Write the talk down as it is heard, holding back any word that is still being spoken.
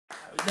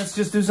let's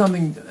just do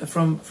something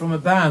from a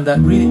band that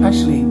really,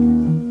 actually,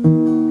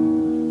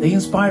 they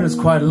inspired us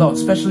quite a lot,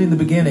 especially in the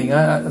beginning.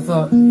 I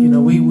thought, you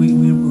know, we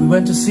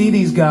went to see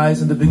these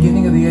guys in the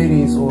beginning of the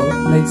 80s or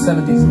late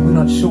 70s, and we're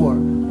not sure.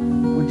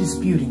 We're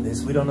disputing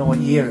this, we don't know what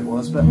year it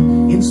was, but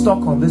in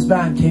Stockholm, this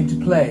band came to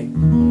play.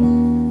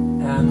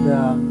 And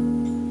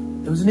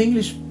there was an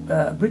English,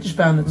 British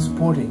band that's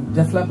supporting.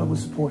 Def Leppard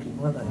was supporting,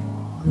 weren't they?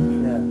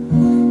 Yeah.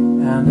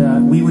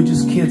 And we were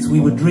just kids. We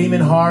were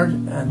dreaming hard,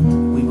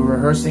 and we were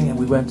rehearsing, and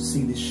we went to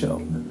see this show.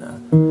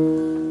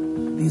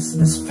 And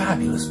this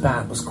fabulous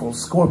band was called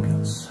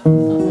Scorpions.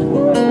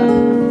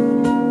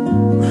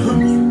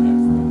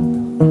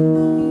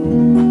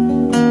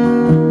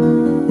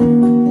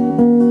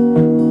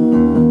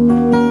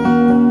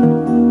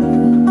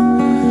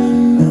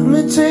 Let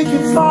me take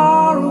you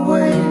far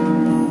away.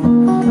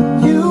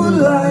 You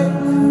like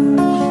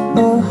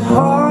a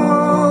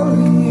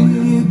holiday.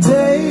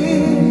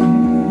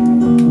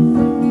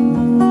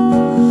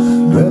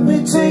 Let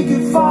me take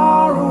you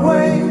far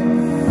away.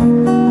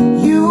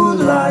 You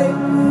like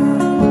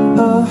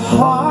a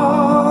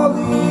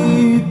holiday.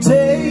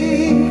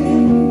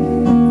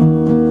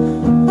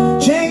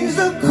 Change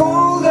the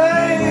cold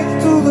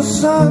days to the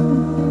sun.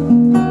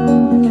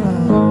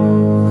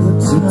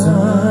 Good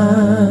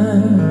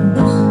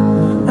times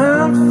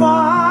and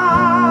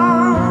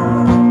fun.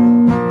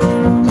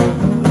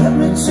 Let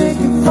me take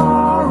you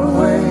far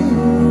away.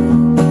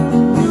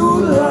 You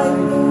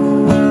like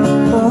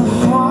a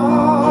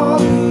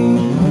holiday.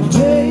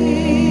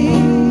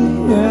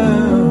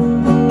 Yeah.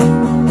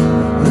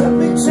 Let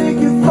me take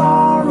you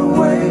far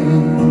away.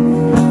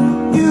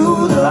 You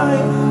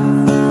like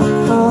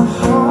a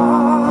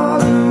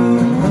holiday.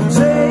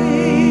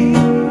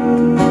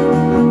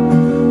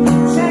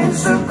 Change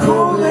the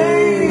cold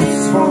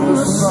days for the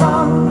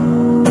sun.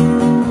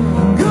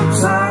 Good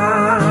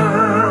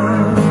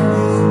times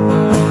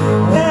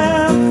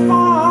and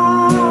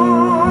fun.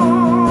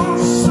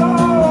 So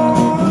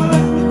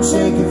let me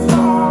take you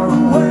far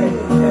away.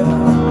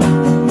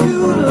 You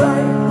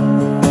like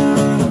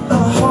a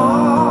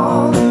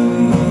holiday.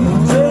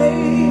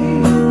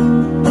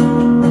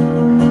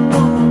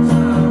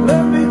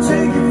 Let me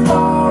take you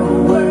far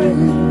away.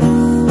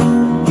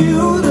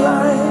 You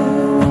like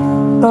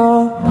a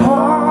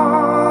holiday.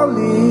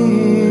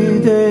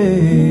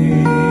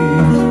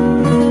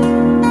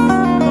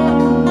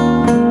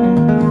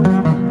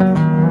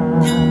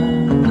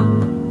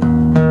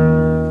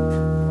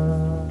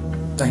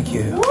 Thank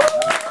you.